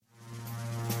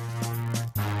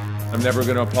I'm never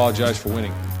going to apologize for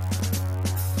winning.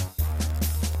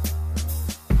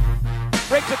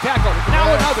 Breaks a tackle.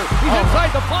 Now another. He's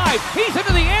inside the 5. He's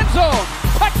into the end zone.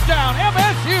 Touchdown,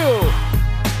 MSU.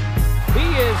 He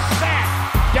is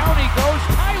sacked. Down he goes.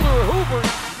 Tyler Hoover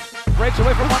breaks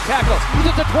away from one tackle. He's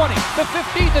at the 20, the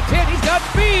 15, the 10. He's got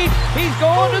speed. He's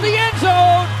going to the end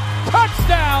zone.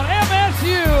 Touchdown,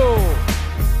 MSU.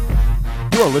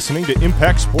 You are listening to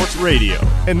Impact Sports Radio,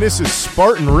 and this is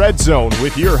Spartan Red Zone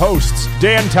with your hosts,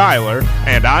 Dan Tyler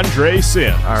and Andre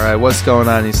Sims. All right, what's going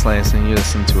on, East Lansing? You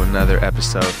listen to another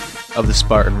episode of the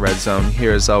Spartan Red Zone.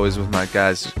 Here, as always, with my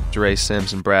guys, Dre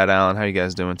Sims and Brad Allen. How you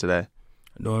guys doing today?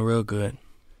 Doing real good.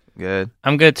 Good?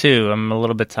 I'm good, too. I'm a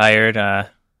little bit tired. I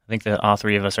think that all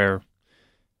three of us are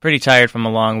pretty tired from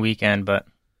a long weekend, but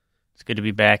it's good to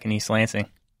be back in East Lansing.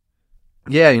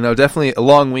 Yeah, definitely a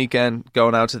long weekend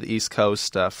going out to the East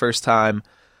Coast. First time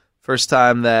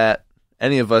that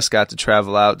any of us got to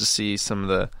travel out to see some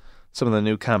of the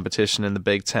new competition in the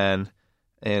Big Ten.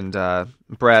 And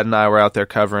Brad and I were out there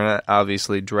covering it.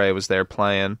 Obviously, Dre was there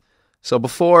playing. So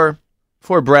before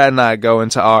Brad and I go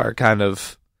into our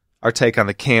take on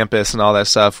the campus and all that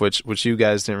stuff, which you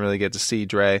guys didn't really get to see,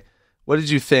 Dre, what did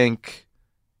you think,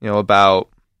 about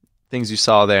things you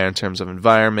saw there in terms of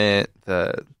environment,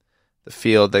 the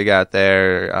field they got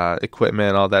there,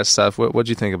 equipment, all that stuff? What did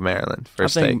you think of Maryland? I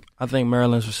think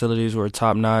Maryland's facilities were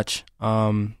top notch.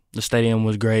 The stadium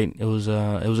was great. It was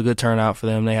a good turnout for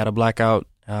them. They had a blackout.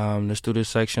 The student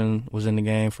section was in the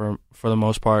game for the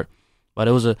most part, but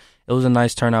it was a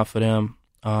nice turnout for them.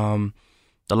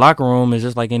 The locker room is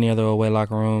just like any other away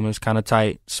locker room. It's kind of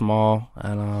tight, small,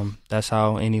 and that's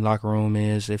how any locker room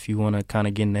is if you want to kind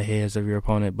of get in the heads of your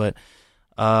opponent. But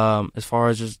as far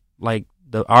as just like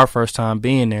our first time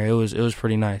being there, it was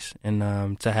pretty nice,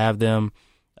 and to have them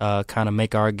kind of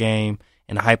make our game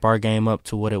and hype our game up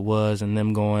to what it was, and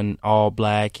them going all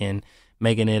black and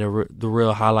making it the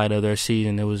real highlight of their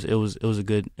season. It was a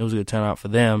good turnout for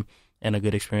them and a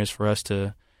good experience for us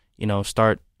to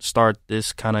start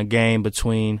this kind of game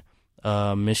between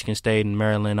Michigan State and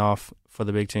Maryland off for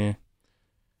the Big Ten.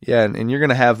 Yeah, and you're going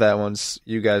to have that once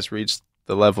you guys reach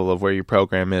the level of where your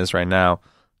program is right now.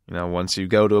 Once you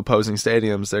go to opposing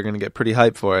stadiums, they're going to get pretty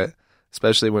hyped for it,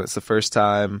 especially when it's the first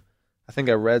time. I think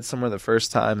I read somewhere the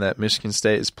first time that Michigan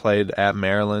State has played at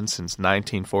Maryland since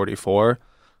 1944.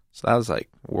 So that was like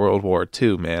World War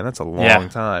II, man. That's a long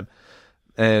time.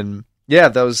 And yeah,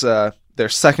 that was their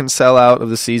second sellout of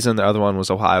the season. The other one was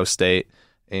Ohio State,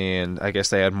 and I guess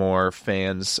they had more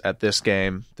fans at this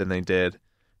game than they did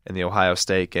in the Ohio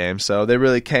State game. So they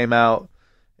really came out,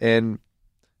 and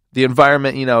the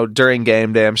environment, during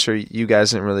game day, I'm sure you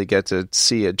guys didn't really get to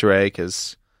see it, Dre,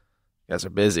 because you guys are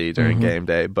busy during game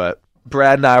day. But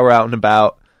Brad and I were out and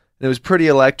about, and it was pretty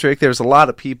electric. There was a lot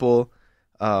of people.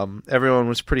 Everyone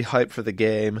was pretty hyped for the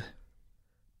game,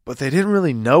 but they didn't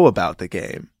really know about the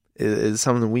game. Is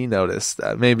something we noticed.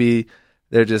 Maybe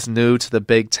they're just new to the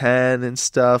Big Ten and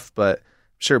stuff, but I'm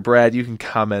sure, Brad, you can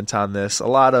comment on this. A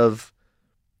lot of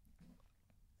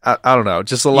I don't know,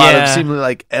 just a lot of seemingly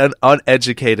like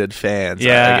uneducated fans,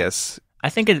 I guess. I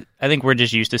think we're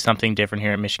just used to something different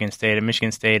here at Michigan State. At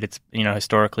Michigan State, it's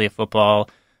historically a football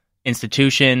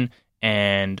institution,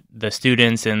 and the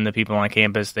students and the people on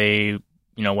campus, they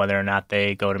whether or not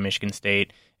they go to Michigan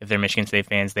State, if they're Michigan State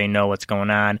fans, they know what's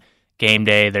going on. Game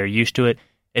day, they're used to it.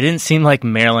 It didn't seem like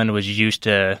Maryland was used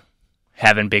to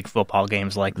having big football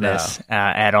games like this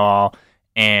at all.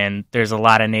 And there's a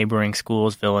lot of neighboring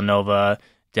schools, Villanova,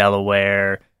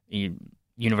 Delaware,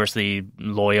 University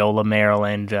Loyola,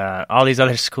 Maryland, all these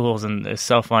other schools, and it's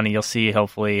so funny. You'll see,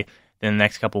 hopefully, in the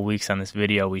next couple of weeks on this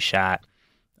video we shot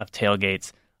of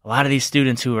tailgates, a lot of these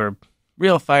students who are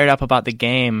real fired up about the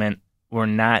game and were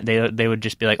not, they would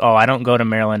just be like, oh, I don't go to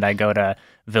Maryland, I go to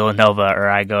Villanova, or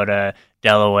I go to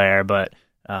Delaware, but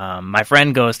my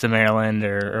friend goes to Maryland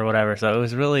or whatever. So it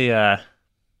was really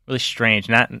really strange.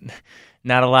 Not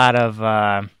a lot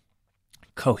of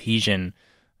cohesion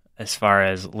as far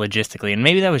as logistically, and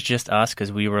maybe that was just us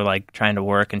because we were like trying to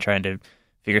work and trying to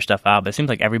figure stuff out. But it seems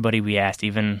like everybody we asked,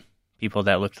 even people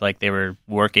that looked like they were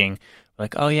working, were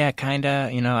like, oh yeah, kinda,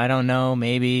 I don't know,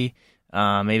 maybe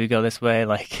go this way.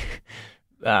 Like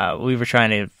we were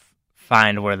trying to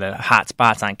find where the hot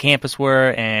spots on campus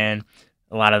were, and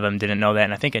a lot of them didn't know that.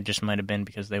 And I think it just might have been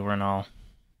because they weren't all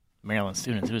Maryland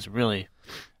students.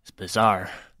 It's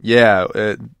bizarre.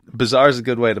 Yeah, bizarre is a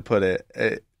good way to put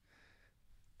it.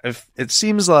 It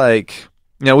seems like,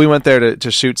 we went there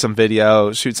to shoot some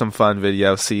fun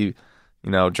video, see,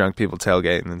 drunk people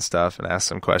tailgating and stuff, and ask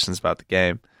some questions about the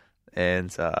game.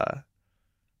 And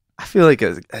I feel like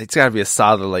it's got to be a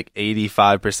solid like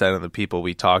 85% of the people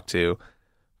we talk to.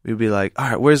 We'd be like, all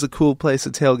right, where's the cool place to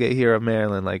tailgate here in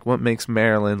Maryland? Like, what makes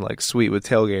Maryland like sweet with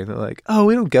tailgating? They're like, oh,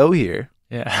 we don't go here.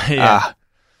 Yeah.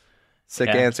 Sick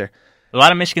answer. A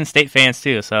lot of Michigan State fans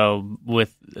too. So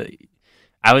with,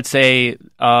 I would say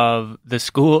of the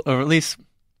school, or at least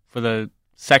for the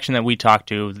section that we talked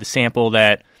to, the sample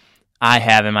that I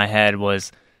have in my head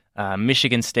was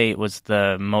Michigan State was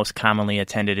the most commonly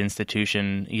attended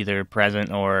institution, either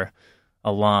present or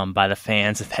alum, by the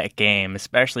fans of that game,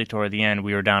 especially toward the end.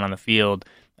 We were down on the field,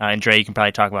 and Dre, you can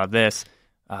probably talk about this,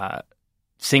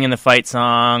 singing the fight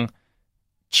song,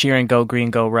 cheering "Go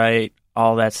Green, Go Right,"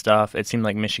 all that stuff. It seemed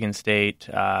like Michigan State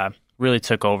really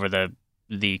took over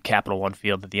the Capital One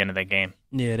field at the end of that game.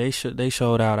 Yeah, they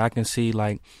showed out. I can see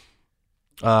like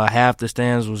half the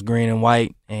stands was green and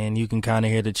white, and you can kind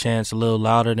of hear the chants a little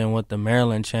louder than what the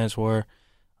Maryland chants were.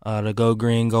 The "Go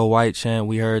Green, Go White" chant,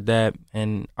 we heard that,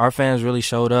 and our fans really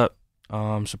showed up.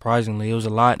 Surprisingly, it was a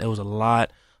lot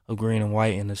of green and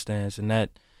white in the stands, and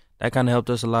that kind of helped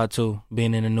us a lot too.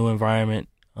 Being in a new environment,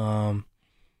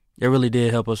 it really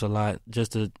did help us a lot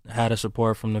just to have the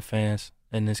support from the fans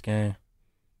in this game.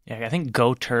 Yeah, I think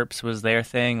 "Go Terps" was their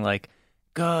thing. Like,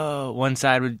 go. One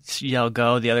side would yell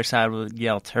 "Go," the other side would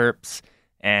yell "Terps."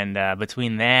 And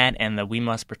between that and the "We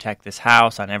must protect this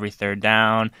house" on every third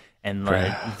down, and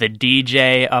like the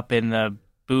DJ up in the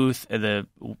booth, the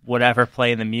whatever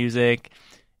playing the music,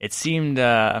 it seemed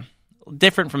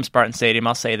different from Spartan Stadium.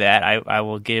 I'll say that. I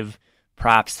will give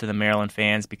props to the Maryland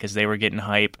fans because they were getting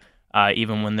hype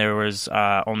even when there was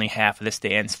only half of the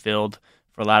stands filled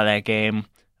for a lot of that game.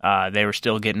 They were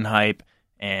still getting hype,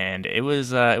 and it was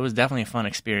definitely a fun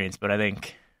experience. But I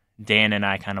think Dan and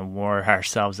I kind of wore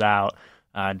ourselves out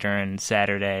during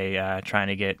Saturday trying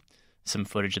to get some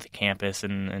footage of the campus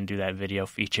and do that video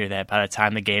feature that by the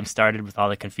time the game started, with all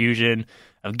the confusion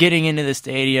of getting into the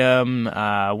stadium,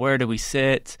 where do we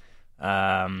sit,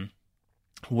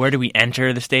 where do we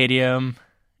enter the stadium,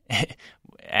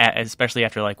 especially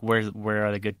after like where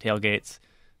are the good tailgates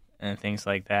and things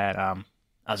like that. I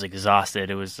was exhausted.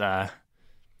 It was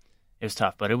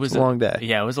tough, but it was a long day.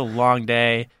 Yeah, it was a long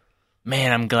day.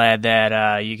 Man, I'm glad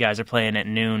that you guys are playing at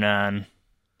noon on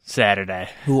Saturday.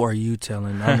 Who are you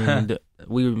telling? I mean,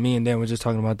 me and Dan were just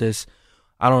talking about this.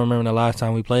 I don't remember the last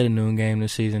time we played a noon game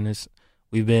this season.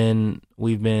 We've been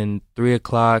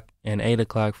 3:00 and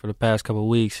 8:00 for the past couple of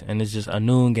weeks, and it's just a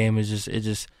noon game. It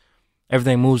just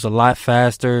everything moves a lot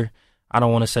faster. I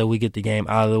don't want to say we get the game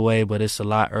out of the way, but it's a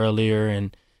lot earlier,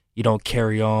 and you don't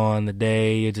carry on the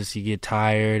day. You get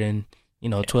tired, and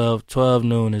 12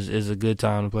 noon is a good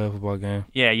time to play a football game.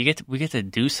 Yeah, we get to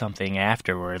do something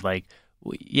afterward. Like,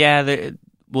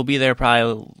 we'll be there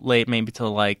probably late, maybe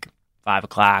till like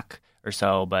 5:00 or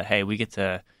so. But hey, we get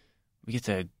to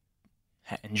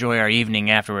enjoy our evening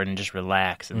afterward and just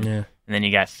relax. And then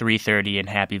you got 3:30 in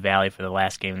Happy Valley for the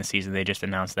last game of the season. They just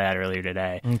announced that earlier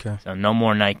today. Okay. So no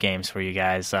more night games for you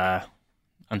guys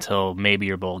until maybe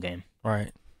your bowl game.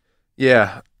 Right.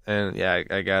 Yeah, and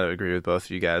I got to agree with both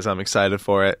of you guys. I'm excited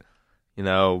for it.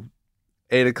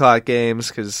 8:00 games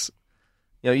because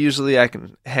usually I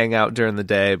can hang out during the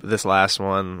day, but this last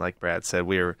one, like Brad said,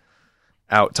 we were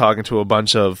out talking to a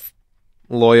bunch of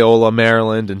Loyola,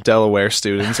 Maryland, and Delaware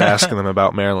students, asking them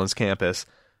about Maryland's campus.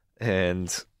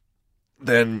 And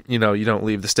then, you don't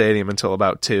leave the stadium until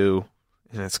about 2,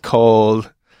 and it's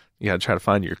cold. You got to try to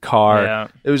find your car. Yeah.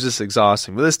 It was just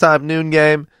exhausting. But this time, noon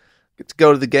game, get to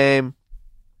go to the game,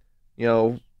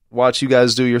 watch you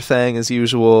guys do your thing as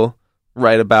usual,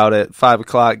 write about it,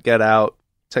 5:00, get out,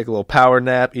 take a little power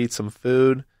nap, eat some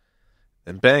food,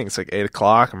 and bang, it's like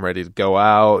 8:00. I'm ready to go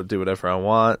out, do whatever I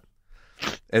want.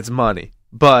 It's money.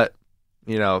 But,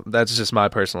 that's just my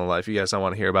personal life. You guys don't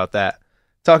want to hear about that.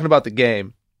 Talking about the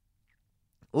game,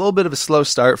 a little bit of a slow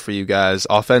start for you guys,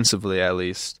 offensively at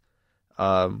least.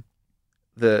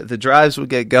 The drives would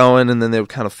get going, and then they would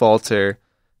kind of falter,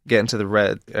 getting into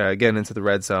the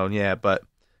red zone. Yeah, but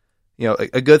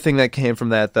a good thing that came from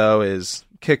that though is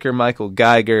kicker Michael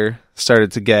Geiger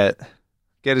started to get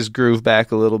his groove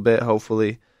back a little bit.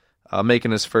 Hopefully,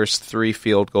 making his first 3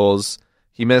 field goals.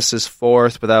 He missed his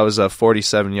 4th, but that was a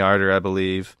 47-yarder, I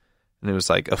believe, and it was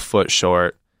like a foot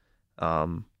short.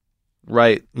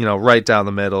 Right down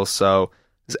the middle. So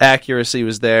his accuracy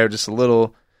was there, just a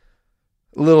little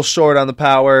short on the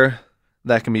power.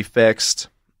 That can be fixed.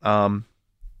 Then,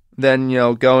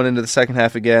 going into the second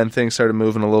half again, things started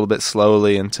moving a little bit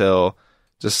slowly until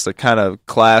just the kind of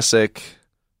classic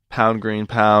pound green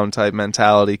pound type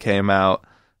mentality came out.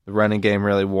 The running game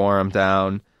really wore him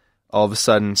down. All of a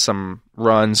sudden, some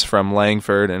runs from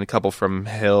Langford and a couple from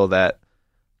Hill that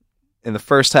in the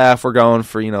first half were going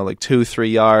for, like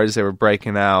 2-3 yards. They were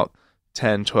breaking out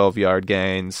 10, 12-yard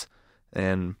gains,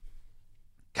 and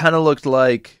kind of looked a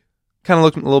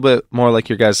little bit more like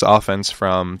your guys' offense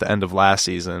from the end of last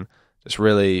season, just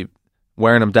really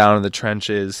wearing them down in the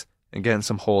trenches and getting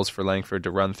some holes for Langford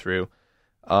to run through.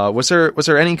 Was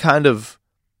there any kind of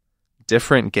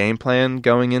different game plan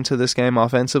going into this game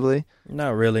offensively?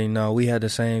 Not really, no. We had the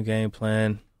same game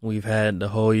plan we've had the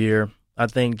whole year. I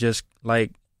think just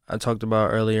like I talked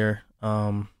about earlier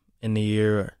in the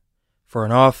year, for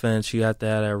an offense, you have to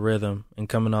have that rhythm. And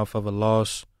coming off of a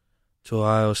loss to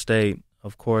Ohio State,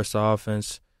 of course, the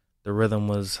offense, the rhythm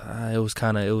was it was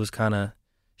kind of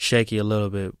shaky a little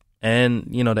bit. And,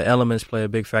 the elements play a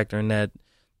big factor in that.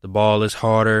 The ball is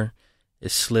harder,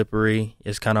 it's slippery,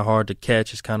 it's kind of hard to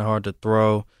catch, it's kind of hard to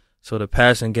throw. So the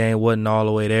passing game wasn't all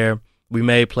the way there. We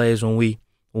made plays when we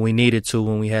needed to,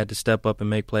 when we had to step up and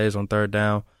make plays on third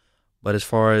down. But as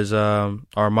far as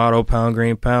our motto, pound,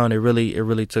 green, pound, it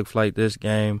really took flight this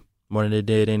game more than it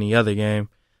did any other game.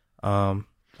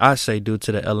 I say due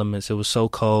to the elements. It was so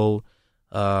cold.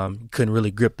 You couldn't really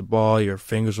grip the ball. Your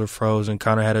fingers were frozen.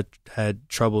 Kind of had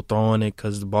trouble throwing it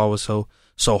because the ball was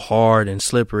so hard and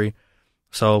slippery.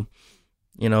 So,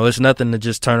 it's nothing to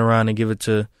just turn around and give it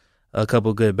to a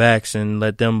couple good backs and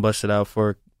let them bust it out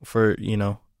for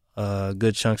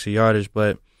good chunks of yardage.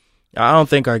 But I don't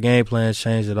think our game plans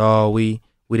changed at all. We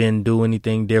didn't do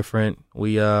anything different.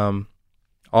 We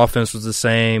offense was the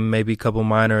same, maybe a couple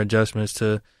minor adjustments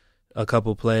to a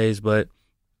couple plays, but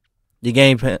the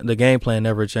game plan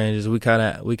never changes. We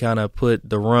kind of put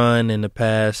the run and the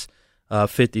pass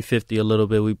 50-50 a little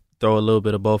bit. We throw a little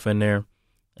bit of both in there,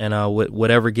 and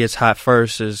whatever gets hot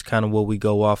first is kind of what we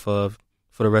go off of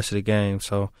for the rest of the game.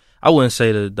 So I wouldn't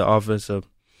say the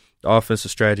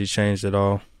offensive strategy changed at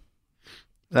all.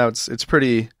 Now it's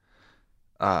pretty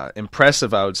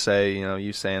impressive, I would say.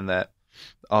 You saying that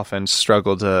offense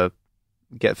struggled to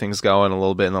get things going a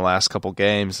little bit in the last couple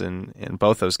games, and in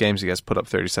both those games you guys put up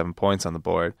 37 points on the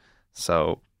board.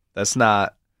 So that's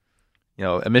not,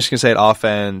 a Michigan State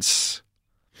offense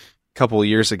a couple of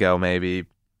years ago, maybe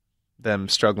them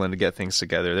struggling to get things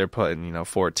together. They're putting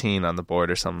 14 on the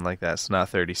board or something like that. So not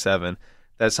 37.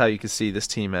 That's how you can see this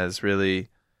team has really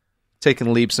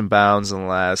taken leaps and bounds in the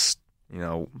last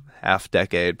half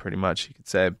decade, pretty much, you could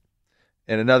say.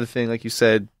 And another thing, like you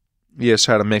said, you guys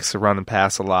try to mix the run and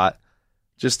pass a lot.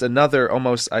 Just another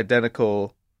almost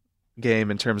identical game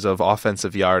in terms of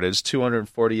offensive yardage,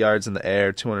 240 yards in the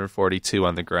air, 242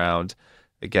 on the ground.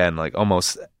 Again, like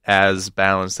almost as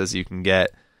balanced as you can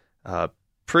get.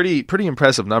 Pretty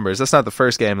impressive numbers. That's not the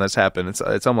first game that's happened.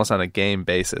 It's almost on a game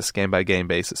by game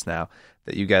basis now,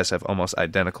 that you guys have almost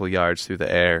identical yards through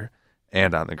the air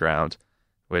and on the ground,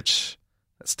 which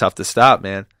that's tough to stop,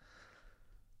 man.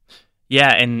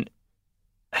 Yeah, and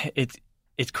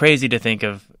it's crazy to think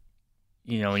of,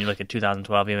 when you look at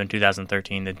 2012, even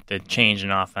 2013, the change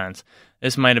in offense.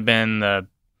 This might have been the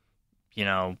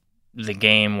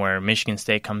game where Michigan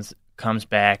State comes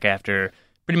back after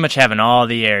pretty much having all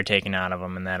the air taken out of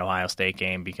them in that Ohio State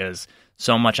game, because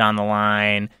so much on the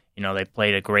line. They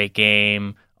played a great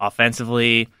game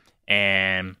offensively,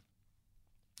 and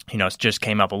it just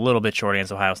came up a little bit short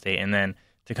against Ohio State, and then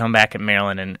to come back at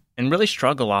Maryland and really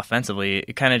struggle offensively,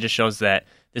 it kind of just shows that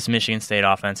this Michigan State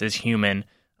offense is human.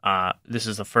 This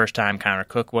is the first time Connor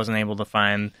Cook wasn't able to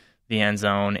find the end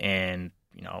zone in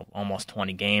almost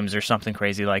 20 games or something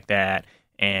crazy like that,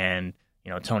 and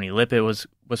Tony Lippett was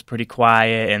pretty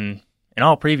quiet, and in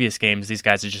all previous games these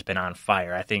guys have just been on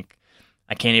fire. I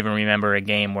can't even remember a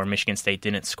game where Michigan State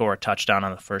didn't score a touchdown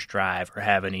on the first drive or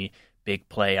have any big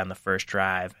play on the first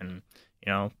drive, and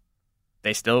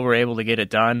they still were able to get it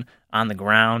done on the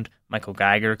ground. Michael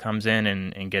Geiger comes in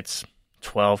and gets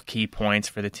 12 key points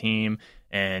for the team,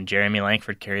 and Jeremy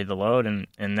Langford carried the load.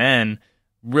 And then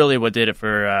really what did it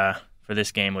for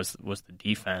this game was the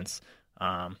defense.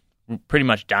 Pretty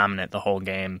much dominant the whole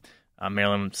game.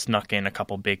 Maryland snuck in a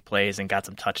couple big plays and got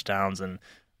some touchdowns, and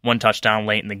one touchdown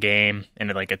late in the game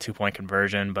into like a 2-point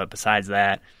conversion. But besides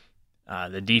that,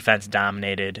 the defense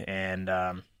dominated,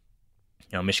 and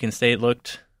Michigan State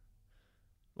looked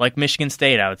like Michigan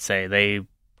State, I would say. They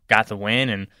got the win,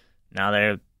 and now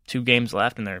they're 2 games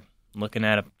left, and they're looking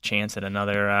at a chance at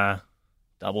another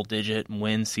double-digit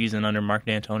win season under Mark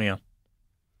D'Antonio.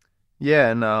 Yeah,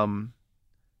 and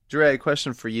Dre,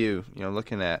 question for you.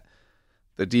 Looking at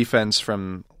the defense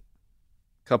from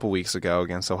a couple weeks ago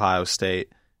against Ohio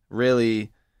State,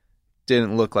 really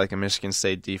didn't look like a Michigan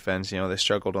State defense. They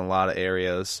struggled in a lot of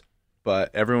areas, but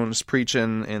everyone was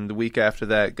preaching in the week after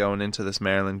that, going into this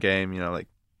Maryland game, like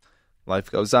life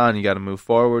goes on. You got to move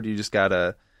forward. You just got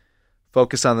to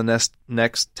focus on the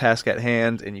next task at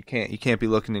hand, and you can't be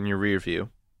looking in your rear view.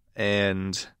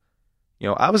 And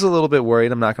I was a little bit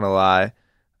worried, I'm not going to lie,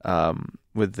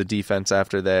 with the defense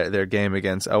after their game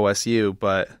against OSU,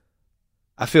 but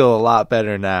I feel a lot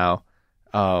better now.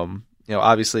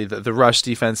 Obviously the rush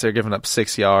defense, they're giving up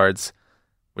 6 yards,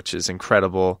 which is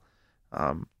incredible.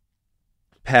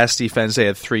 Pass defense, they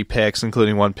had 3 picks,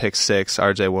 including 1 pick six,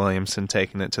 R.J. Williamson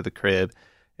taking it to the crib.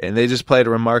 And they just played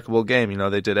a remarkable game.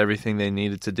 They did everything they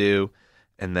needed to do.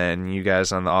 And then you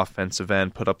guys on the offensive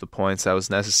end put up the points that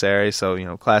was necessary.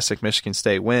 So, classic Michigan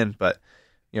State win. But,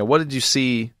 what did you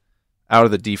see out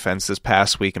of the defense this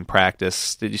past week in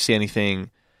practice? Did you see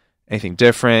anything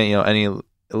different? Any a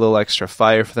little extra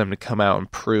fire for them to come out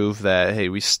and prove that, hey,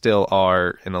 we still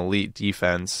are an elite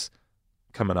defense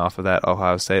coming off of that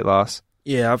Ohio State loss?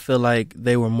 Yeah, I feel like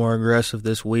they were more aggressive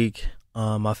this week.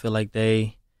 I feel like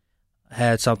they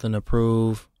had something to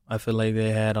prove. I feel like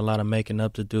they had a lot of making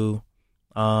up to do.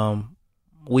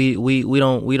 We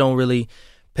don't really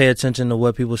pay attention to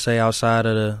what people say outside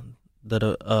of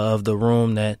the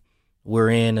room that we're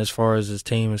in as far as this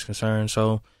team is concerned.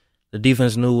 So the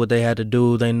defense knew what they had to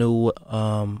do. They knew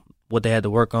what they had to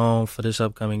work on for this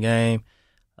upcoming game.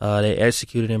 They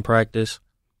executed in practice.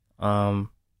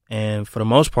 And for the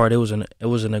most part, it was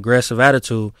an aggressive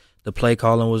attitude. The play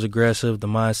calling was aggressive. The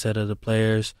mindset of the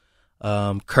players.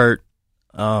 Kurt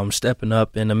stepping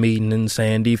up in the meeting and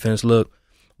saying, defense, look,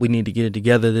 we need to get it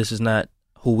together. This is not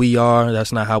who we are.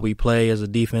 That's not how we play as a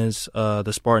defense.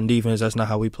 The Spartan defense, that's not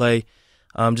how we play.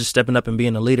 Just stepping up and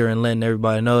being a leader and letting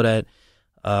everybody know that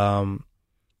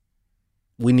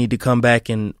we need to come back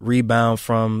and rebound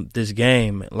from this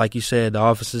game. Like you said, the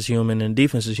offense is human and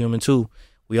defense is human too.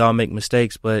 We all make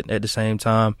mistakes, but at the same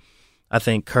time, I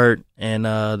think Kurt and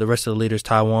the rest of the leaders,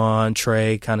 Taiwan,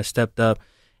 Trey, kind of stepped up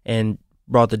and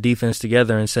brought the defense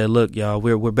together and said, look, y'all,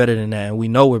 we're better than that, and we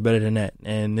know we're better than that.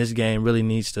 And this game really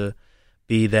needs to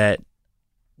be that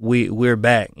we're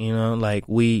back, like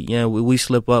we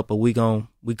slip up, but we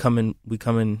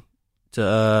coming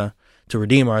to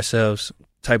redeem ourselves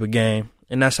type of game.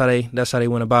 And that's how they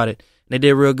went about it. And they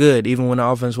did real good. Even when the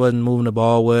offense wasn't moving the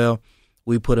ball well,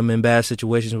 we put them in bad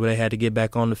situations where they had to get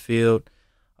back on the field.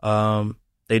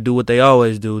 They do what they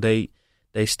always do. They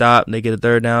stop, they get a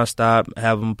third down, stop,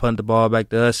 have them punt the ball back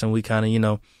to us, and we kind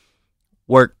of,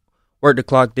 work the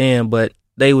clock then. But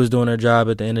they was doing their job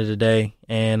at the end of the day,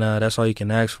 and that's all you can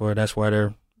ask for. That's why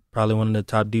they're probably one of the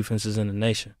top defenses in the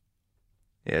nation.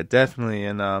 Yeah, definitely.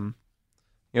 And,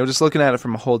 just looking at it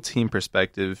from a whole team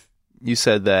perspective, you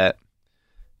said that,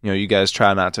 you guys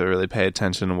try not to really pay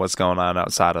attention to what's going on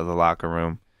outside of the locker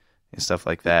room and stuff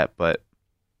like that. But,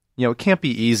 it can't be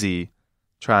easy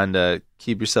trying to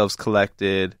keep yourselves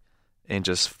collected and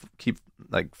just keep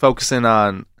focusing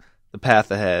on the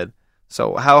path ahead.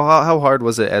 So how hard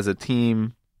was it as a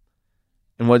team,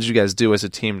 and what did you guys do as a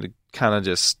team to kind of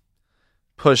just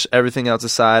push everything else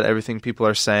aside, everything people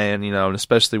are saying, and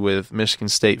especially with Michigan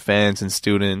State fans and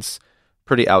students,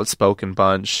 pretty outspoken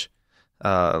bunch.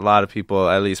 A lot of people,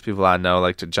 at least people I know,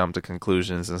 like to jump to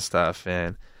conclusions and stuff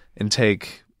and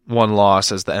take one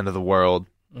loss as the end of the world.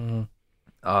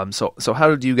 Mm-hmm. So how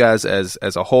did you guys as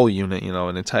a whole unit,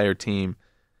 an entire team,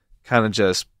 kind of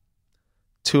just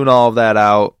tune all of that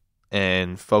out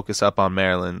and focus up on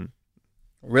Maryland?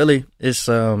 Really, it's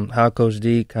how Coach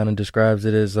D kind of describes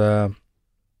it as,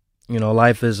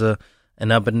 life is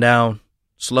an up and down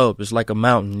slope. It's like a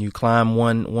mountain. You climb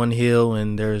one hill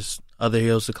and there's other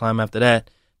hills to climb after that.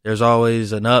 There's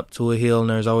always an up to a hill and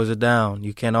there's always a down.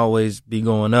 You can't always be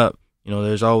going up.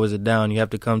 There's always a down. You have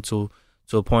to come to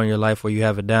a point in your life where you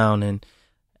have a down. And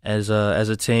as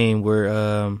a team,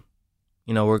 we're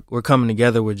coming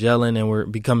together, we're gelling, and we're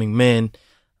becoming men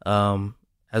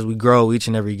as we grow each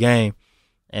and every game.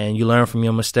 And you learn from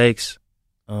your mistakes.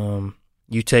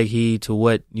 You take heed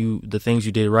to the things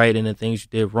you did right and the things you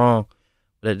did wrong.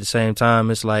 But at the same time,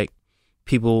 it's like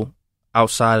people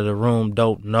outside of the room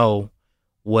don't know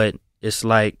what it's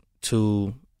like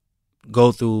to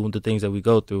go through the things that we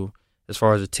go through as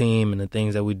far as a team and the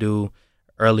things that we do,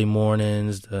 early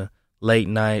mornings, the late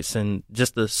nights, and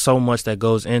just so much that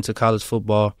goes into college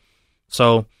football.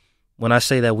 So when I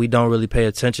say that we don't really pay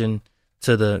attention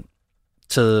to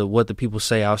what the people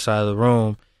say outside of the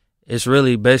room, it's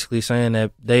really basically saying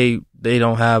that they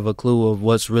don't have a clue of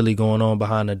what's really going on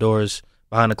behind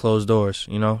the closed doors,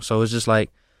 So it's just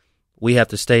like we have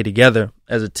to stay together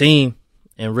as a team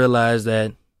and realize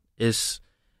that it's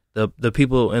the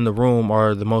people in the room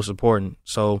are the most important.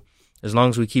 So as long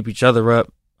as we keep each other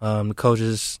up, the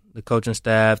coaches, the coaching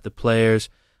staff, the players,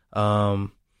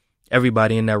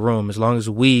 everybody in that room, as long as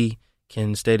we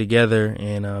can stay together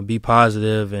and be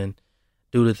positive and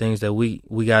do the things that we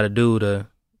got to do to,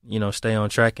 stay on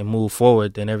track and move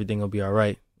forward, then everything will be all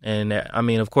right. And I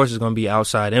mean, of course, it's going to be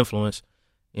outside influence.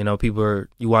 You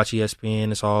watch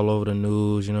ESPN, it's all over the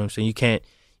news. You know what I'm saying?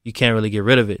 You can't really get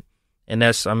rid of it, and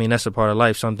that's a part of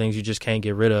life. Some things you just can't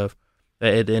get rid of.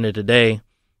 At the end of the day,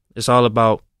 it's all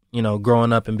about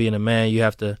growing up and being a man. You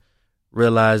have to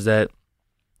realize that,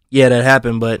 yeah, that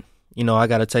happened, but I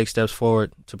got to take steps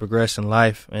forward to progress in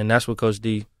life, and that's what Coach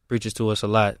D preaches to us a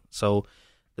lot. So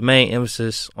the main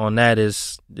emphasis on that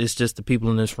is it's just the people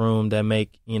in this room that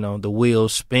make the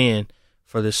wheels spin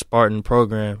for this Spartan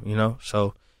program.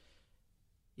 So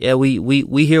yeah,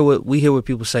 we hear what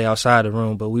people say outside the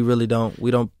room, but we really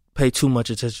don't pay too much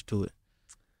attention to it.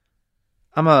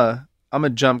 I'm a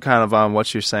jump kind of on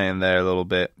what you're saying there a little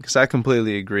bit, because I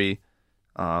completely agree.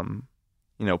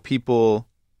 People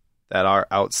that are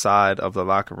outside of the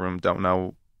locker room don't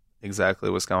know exactly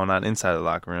what's going on inside the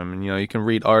locker room. And, you can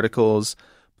read articles.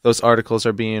 Those articles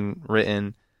are being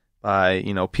written by,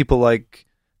 people like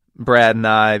Brad and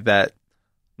I that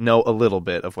know a little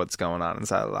bit of what's going on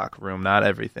inside the locker room, not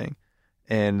everything.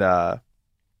 And I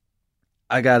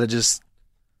got to just,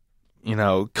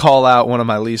 call out one of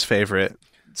my least favorite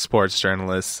sports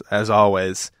journalists, as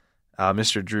always,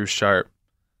 Mr. Drew Sharp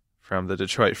from the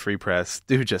Detroit Free Press.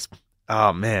 Dude,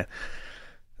 oh, man.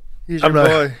 He's your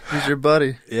boy. He's your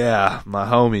buddy. Yeah, my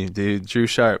homie, dude, Drew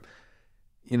Sharp.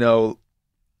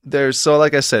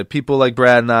 Like I said, people like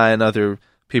Brad and I and other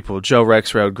people, Joe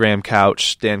Rexroad, Graham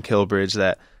Couch, Dan Kilbridge,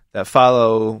 that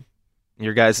follow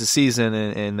your guys' season,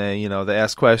 and they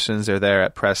ask questions. They're there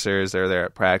at pressers. They're there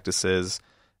at practices,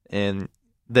 and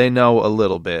they know a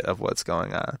little bit of what's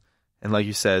going on. And like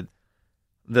you said,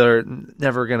 they're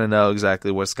never going to know exactly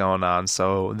what's going on.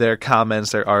 So their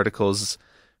comments, their articles,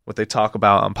 what they talk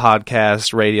about on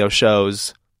podcasts, radio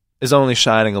shows, is only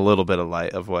shining a little bit of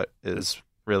light of what is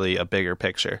really a bigger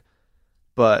picture.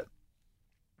 But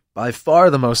by far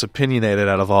the most opinionated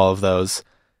out of all of those,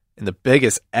 and the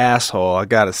biggest asshole, I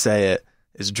gotta say it,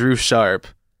 is Drew Sharp.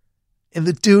 And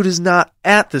the dude is not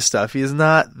at this stuff. He is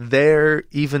not there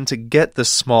even to get the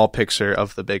small picture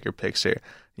of the bigger picture.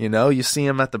 You see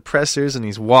him at the pressers, and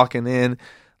he's walking in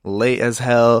late as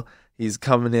hell. He's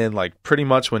coming in like pretty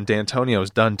much when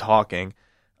D'Antonio's done talking.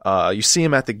 You see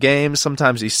him at the game.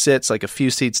 Sometimes he sits like a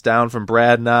few seats down from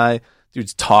Brad and I.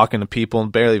 Dude's talking to people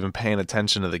and barely even paying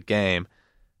attention to the game.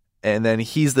 And then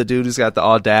he's the dude who's got the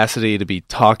audacity to be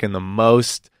talking the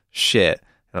most shit.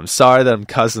 And I'm sorry that I'm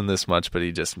cussing this much, but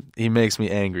he makes me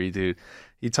angry, dude.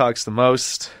 He talks the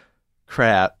most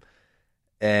crap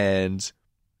and,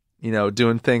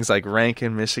 doing things like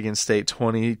ranking Michigan State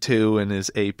 22 in his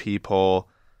AP poll,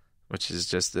 which is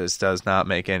this does not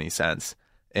make any sense.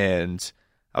 And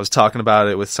I was talking about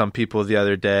it with some people the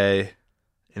other day,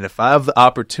 and if I have the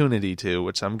opportunity to,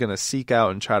 which I'm going to seek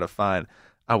out and try to find,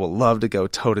 I will love to go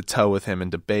toe-to-toe with him and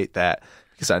debate that,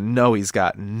 because I know he's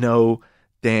got no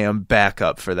damn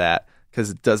backup for that, because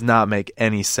it does not make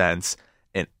any sense.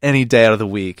 And any day out of the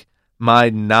week, my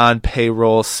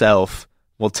non-payroll self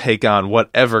will take on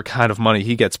whatever kind of money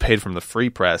he gets paid from the Free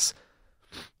Press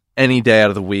any day out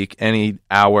of the week, any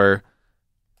hour,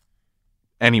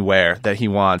 anywhere that he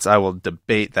wants. I will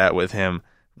debate that with him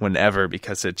whenever,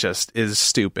 because it just is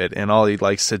stupid, and all he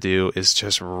likes to do is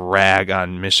just rag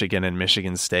on Michigan and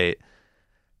Michigan State.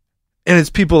 And it's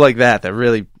people like that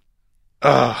really,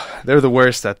 they're the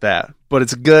worst at that. But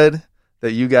it's good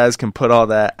that you guys can put all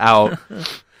that out,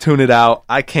 tune it out.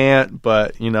 I can't,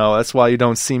 but that's why you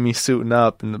don't see me suiting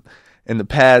up in the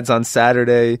pads on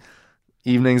Saturday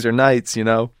evenings or nights.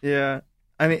 Yeah,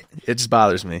 I mean, it just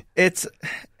bothers me.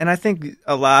 And I think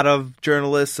a lot of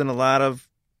journalists and a lot of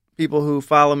people who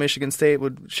follow Michigan State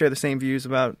would share the same views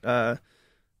about our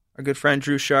good friend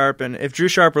Drew Sharp. And if Drew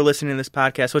Sharp were listening to this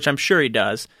podcast, which I'm sure he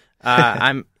does,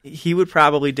 he would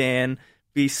probably, Dan,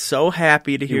 be so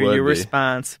happy to hear your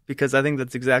response, because I think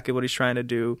that's exactly what he's trying to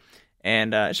do.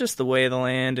 And it's just the way of the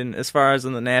land. And as far as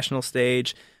on the national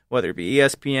stage, whether it be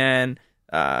ESPN,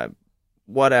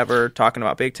 whatever, talking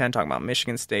about Big Ten, talking about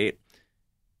Michigan State,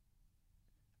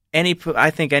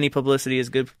 I think any publicity is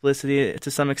good publicity to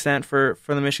some extent for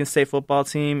the Michigan State football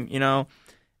team,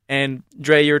 And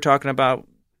Dre, you were talking about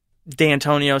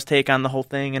D'Antonio's take on the whole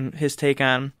thing and his take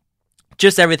on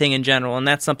just everything in general, and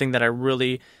that's something that I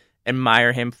really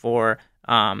admire him for.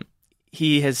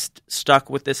 He has stuck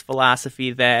with this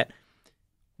philosophy that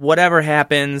whatever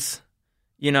happens,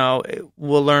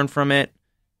 we'll learn from it,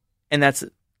 and that's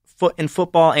in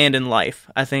football and in life.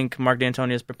 I think Mark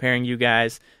D'Antonio is preparing you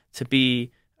guys to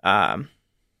be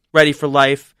ready for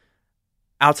life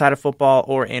outside of football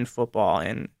or in football.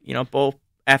 And, both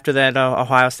after that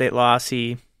Ohio State loss,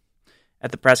 he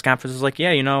at the press conference was like,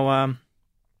 yeah,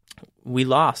 we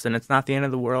lost, and it's not the end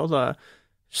of the world.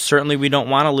 Certainly we don't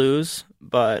want to lose,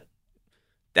 but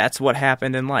that's what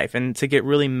happened in life. And to get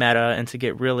really meta and to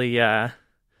get really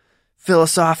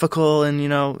philosophical and,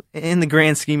 in the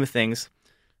grand scheme of things,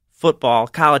 football,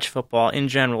 college football in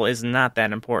general, is not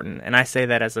that important. And I say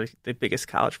that as the biggest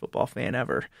college football fan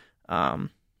ever.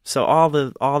 So all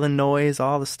the noise,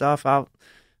 all the stuff out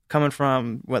coming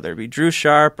from whether it be Drew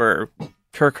Sharp or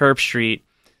Kirk Herbstreit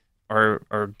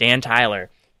or Dan Tyler,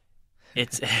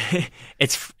 it's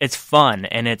it's fun,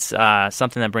 and it's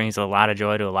something that brings a lot of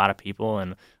joy to a lot of people,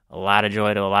 and a lot of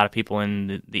joy to a lot of people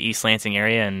in the East Lansing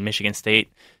area and Michigan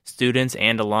State students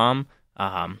and alum.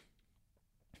 But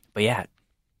yeah,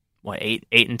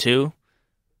 8-2?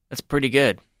 That's pretty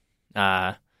good.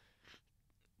 Are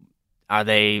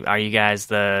you guys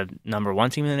the number 1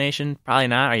 team in the nation? Probably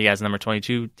not. Are you guys the number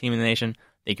 22 team in the nation?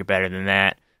 I think you're better than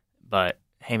that. But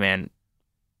hey, man,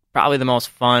 probably the most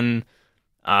fun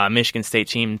Michigan State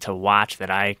team to watch that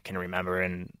I can remember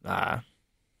in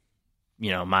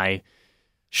my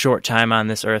short time on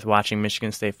this earth watching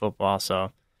Michigan State football.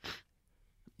 So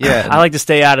yeah, I like to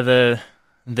stay out of the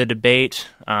debate.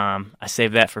 I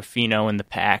saved that for Fino in the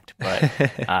Pact,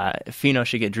 but Fino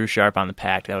should get Drew Sharp on the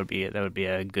Pact. That would be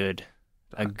a good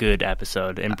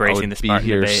episode, embracing the Spartan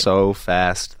debate. I would be here so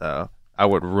fast, though. I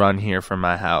would run here from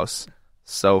my house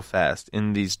so fast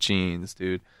in these jeans,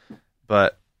 dude.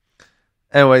 But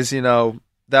anyways, that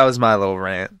was my little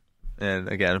rant. And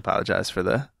again, apologize for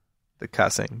the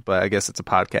cussing, but I guess it's a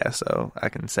podcast, so I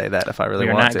can say that if I really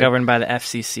want to. You're not governed by the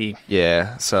FCC.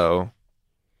 Yeah, so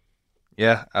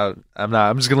yeah,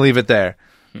 I'm just gonna leave it there.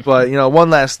 But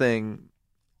one last thing,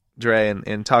 Dre,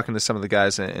 and talking to some of the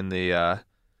guys in the, I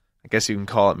guess you can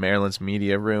call it Maryland's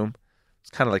media room. It's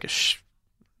kind of like a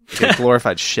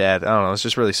glorified shed. I don't know. It's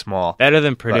just really small. Better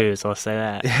than Purdue's, I'll say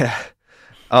that. Yeah.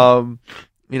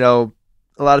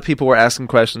 A lot of people were asking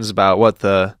questions about what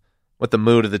the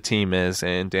mood of the team is,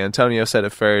 and D'Antonio said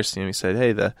it first. He said,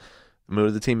 "Hey, the mood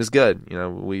of the team is good.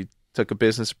 We took a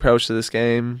business approach to this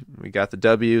game. We got the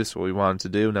W. That's what we wanted to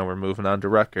do. Now we're moving on to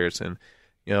Rutgers." And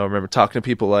I remember talking to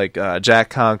people like Jack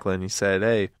Conklin. He said,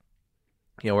 "Hey,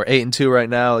 we're 8-2 right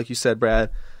now, like you said,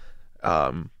 Brad.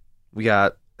 We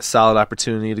got a solid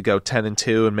opportunity to go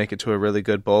 10-2 and make it to a really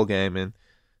good bowl game. And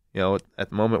at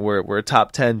the moment we're a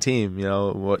top 10 team.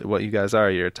 What you guys are.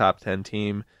 You're a top 10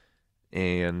 team,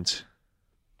 and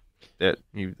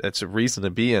that's a reason to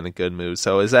be in a good mood.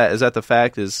 So is that the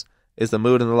fact? Is the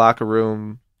mood in the locker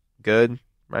room good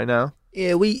right now?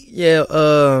 Yeah,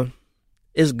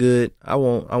 it's good. I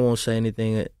won't say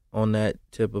anything on that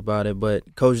tip about it,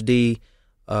 but Coach D,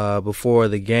 before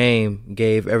the game,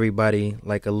 gave everybody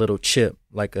like a little chip,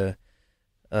 like one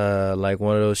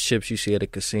of those chips you see at a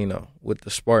casino with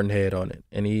the Spartan head on it,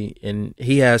 and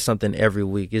he has something every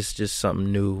week. It's just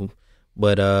something new,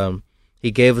 but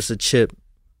he gave us a chip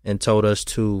and told us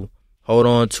to hold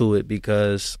on to it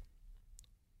because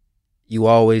you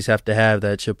always have to have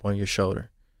that chip on your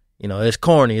shoulder. It's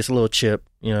corny. It's a little chip,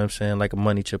 you know what I'm saying, like a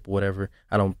money chip or whatever.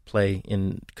 I don't play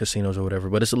in casinos or whatever,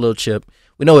 but it's a little chip.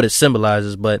 We know what it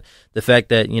symbolizes, but the fact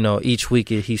that, each week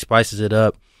he spices it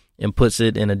up and puts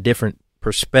it in a different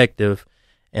perspective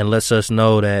and lets us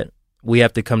know that we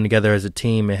have to come together as a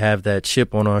team and have that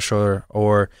chip on our shoulder,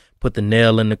 or put the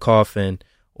nail in the coffin,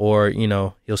 or,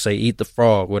 he'll say, eat the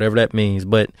frog, whatever that means.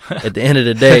 But at the end of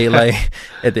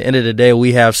the day,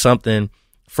 we have something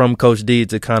from Coach D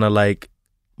to kind of like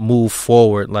move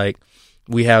forward. Like,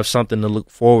 we have something to look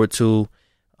forward to,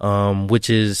 which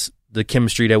is the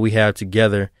chemistry that we have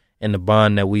together and the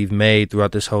bond that we've made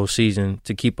throughout this whole season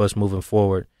to keep us moving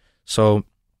forward. So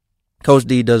Coach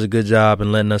D does a good job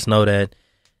in letting us know that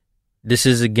this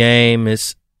is a game.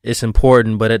 It's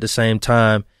important, but at the same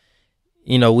time,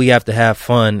 we have to have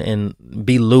fun and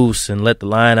be loose and let the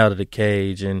lion out of the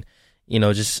cage, and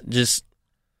just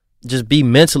be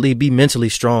mentally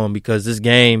strong, because this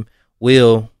game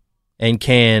will and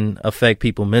can affect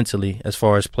people mentally as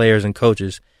far as players and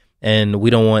coaches, and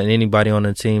we don't want anybody on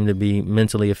the team to be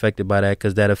mentally affected by that,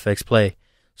 because that affects play.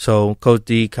 So Coach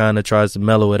D kind of tries to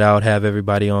mellow it out, have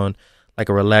everybody on like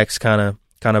a relaxed kind of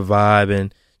vibe,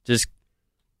 and just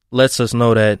lets us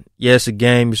know that, yes, a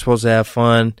game, you're supposed to have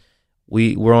fun.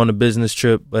 We're on a business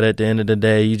trip, but at the end of the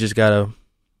day, you just gotta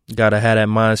have that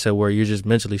mindset where you're just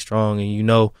mentally strong,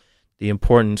 and the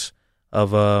importance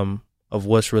of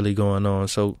what's really going on.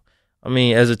 So,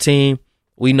 as a team,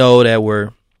 we know that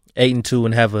we're 8-2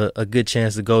 and have a good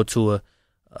chance to go to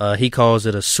he calls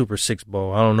it a Super 6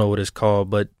 bowl. I don't know what it's called,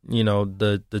 but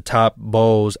the top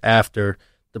bowls after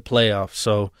the playoffs.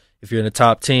 So if you're in the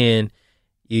top 10,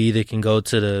 you either can go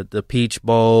to the Peach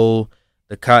Bowl,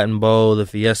 the Cotton Bowl, the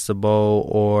Fiesta Bowl,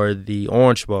 or the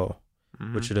Orange Bowl,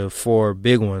 which are the 4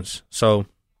 big ones. So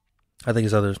I think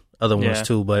there's other ones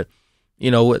too. But,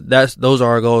 those are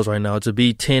our goals right now, to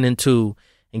be 10-2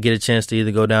 and get a chance to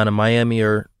either go down to Miami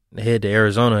or head to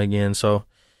Arizona again. So,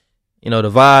 the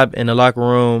vibe in the locker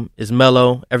room is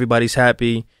mellow. Everybody's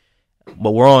happy,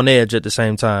 but we're on edge at the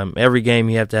same time. Every game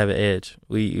you have to have an edge.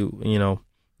 You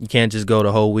can't just go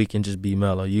the whole week and just be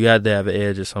mellow. You got to have an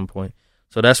edge at some point.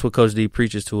 So that's what Coach D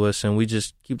preaches to us, and we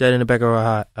just keep that in the back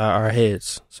of our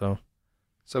heads. So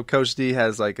Coach D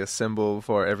has like a symbol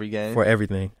for every game? For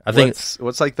everything. I think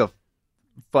what's like the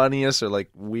funniest or like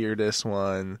weirdest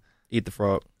one? Eat the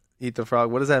frog. Eat the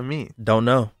frog. What does that mean? Don't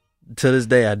know. To this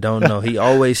day, I don't know. He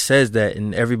always says that,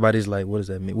 and everybody's like, what does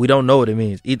that mean? We don't know what it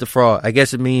means. Eat the frog. I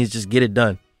guess it means just get it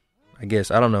done. I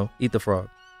guess. I don't know. Eat the frog.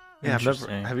 Yeah,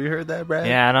 have you heard that, Brad?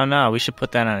 Yeah, I don't know. We should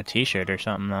put that on a T-shirt or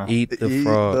something, though. Eat the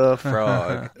frog. The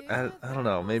frog. I don't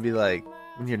know. Maybe like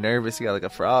when you're nervous, you got like a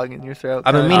frog in your throat.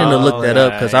 I've been meaning to look that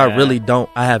up because I really don't.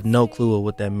 I have no clue of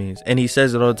what that means. And he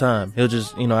says it all the time. He'll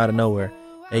just, out of nowhere.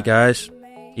 Hey, guys,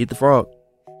 eat the frog.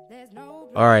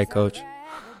 All right, Coach.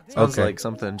 Sounds like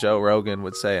something Joe Rogan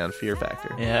would say on Fear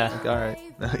Factor. Yeah. Like, all right,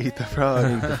 eat the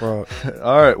frog. Eat the frog.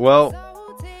 All right, well,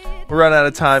 we're running out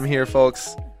of time here,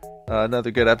 folks. Another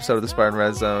good episode of the Spartan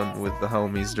Red Zone with the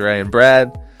homies Dre and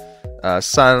Brad.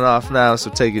 Signing off now, so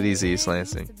take it easy, East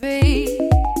Lansing.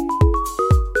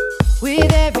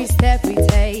 With every step we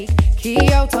take,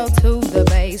 Kyoto to the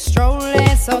bay,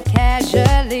 strolling so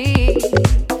casually.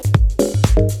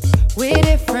 We're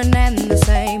different and the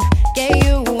same, gave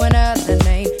you another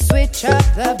name, switch up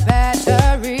the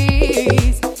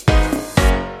batteries.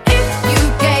 If you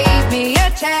gave me a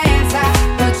chance,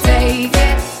 I would take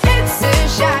it. It's a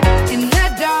shot in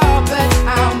the dark, but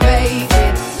I'll make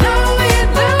it. Know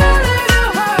with a little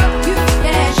hope, you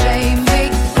can't shame me.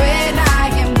 When I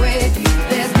am with you,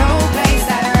 there's no place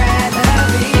I'd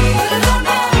rather be.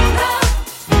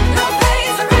 No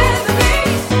place I'd rather be.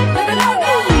 No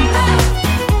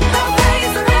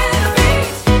place I'd rather be.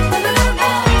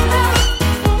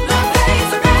 No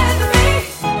place I'd rather be.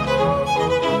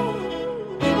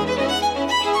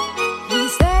 We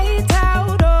stayed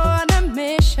out on a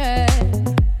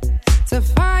mission to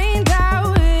find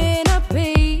our inner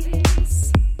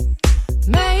peace,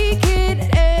 make it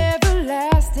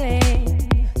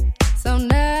everlasting, so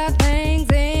nothing's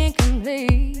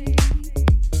incomplete.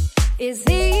 It's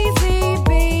easy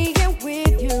being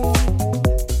with you,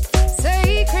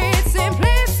 sacred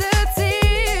simplicity.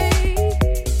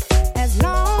 As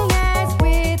long as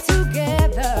we're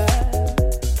together,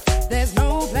 there's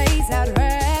no place I'd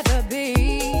rather be.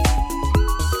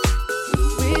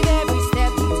 With every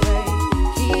step we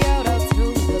take, Kyoto to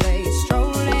the bay,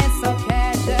 strolling so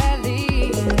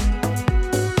casually.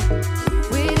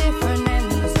 We're different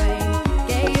and the same,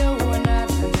 gave you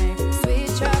another name,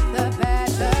 switch up the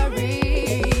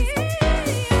batteries.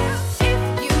 If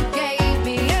you gave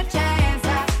me a chance, I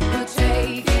would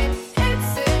take it.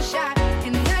 It's a shot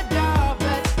in the dark,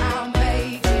 but I'll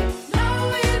make it.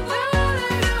 Know with a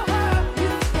little hope,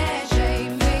 you can't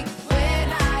shame me. When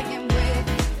I am with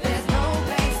you, there's no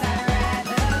place I'd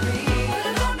rather be.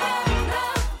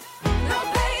 No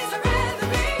place I'd rather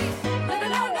be.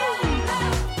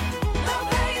 No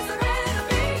place I'd rather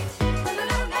be.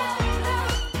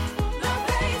 No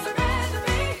place I'd rather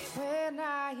be. When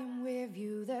I am with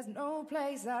you, there's no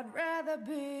place I'd rather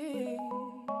be.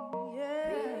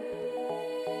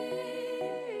 Yeah.